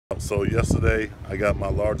So yesterday I got my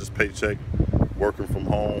largest paycheck working from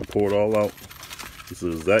home. Pour it all out. This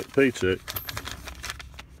is the exact paycheck.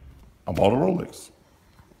 I bought a Rolex.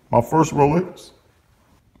 My first Rolex.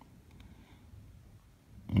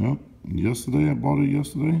 Yep. Yesterday, I bought it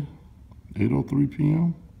yesterday. 8:03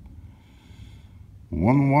 p.m.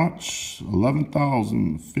 One watch,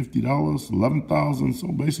 $11,050. $11,000, so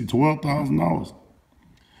basically $12,000.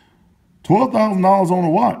 $12,000 on a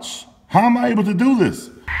watch. How am I able to do this?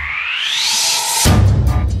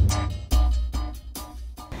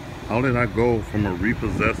 How did I go from a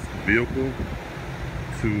repossessed vehicle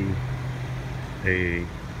to a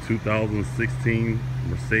 2016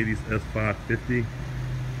 Mercedes S550,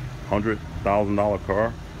 $100,000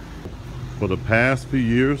 car? For the past few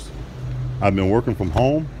years, I've been working from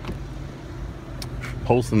home,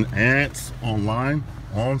 posting ads online,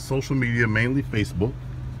 on social media, mainly Facebook,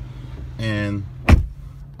 and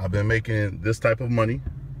I've been making this type of money.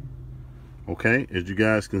 Okay, as you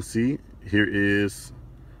guys can see, here is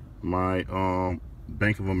my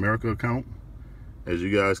Bank of America account. As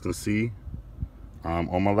you guys can see,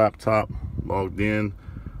 on my laptop, logged in.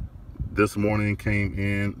 This morning came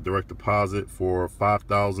in direct deposit for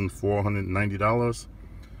 $5,490.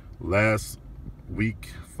 Last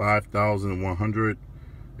week, $5,100,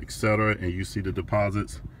 etc. And you see the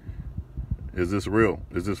deposits. Is this real?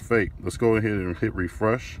 Is this fake? Let's go ahead and hit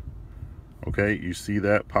refresh. Okay, you see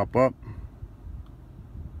that pop up.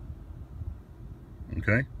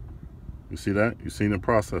 Okay, you see that? You seen the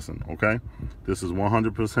processing. Okay, this is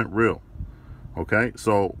 100% real. Okay,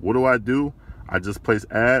 so what do? I just place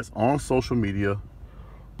ads on social media,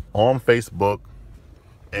 on Facebook,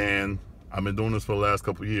 and I've been doing this for the last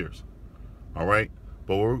couple of years. All right,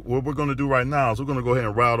 but what we're going to do right now is we're going to go ahead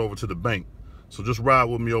and ride over to the bank. So just ride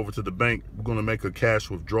with me over to the bank. We're going to make a cash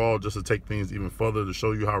withdrawal just to take things even further, to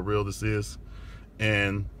show you how real this is,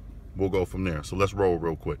 and we'll go from there. So let's roll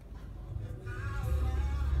real quick.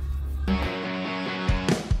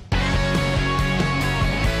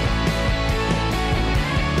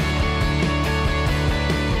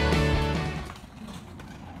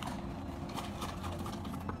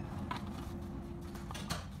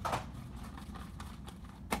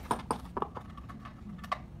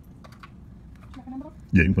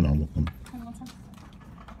 Yeah, you can put on.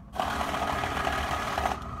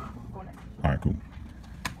 All right, cool.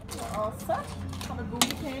 All set. Have a good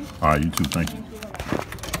weekend. All right, you too. Thank you.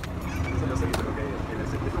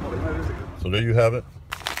 So there you have it.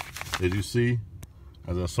 As you see,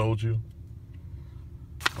 as I showed you,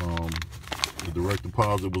 the direct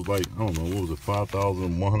deposit was like, I don't know, what was it,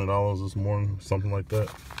 $5,100 this morning, something like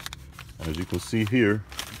that. As you can see here,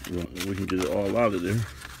 we can get it all out of there.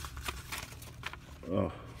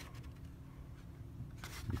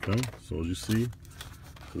 Okay, so as you see,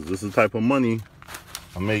 because this is the type of money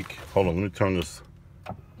I make. Hold on, let me turn this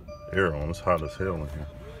air on. It's hot as hell in here.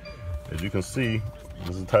 As you can see,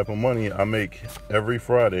 this is the type of money I make every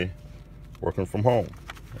Friday working from home.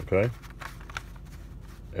 Okay,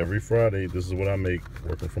 every Friday, this is what I make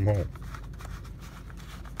working from home.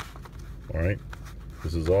 All right,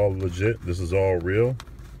 this is all legit. This is all real.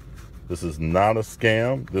 This is not a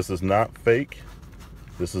scam. This is not fake.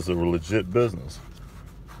 This is a legit business.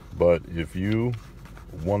 But if you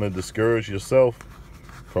want to discourage yourself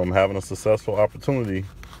from having a successful opportunity,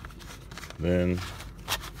 then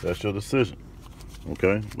that's your decision.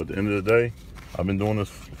 Okay? But at the end of the day, I've been doing this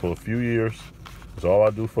for a few years. It's all I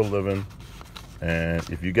do for a living. And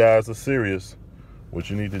if you guys are serious,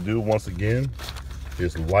 what you need to do, once again,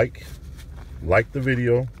 is like the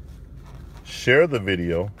video, share the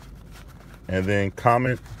video, and then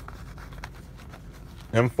comment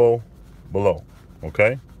info below.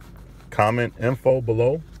 Okay, comment info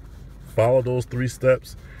below, follow those 3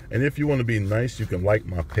 steps, and if you want to be nice, you can like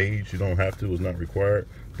my page. You don't have to, it's not required,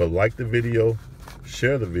 but like the video,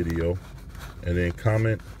 share the video, and then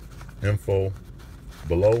comment info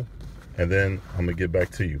below, and then I'm gonna get back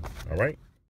to you. All right.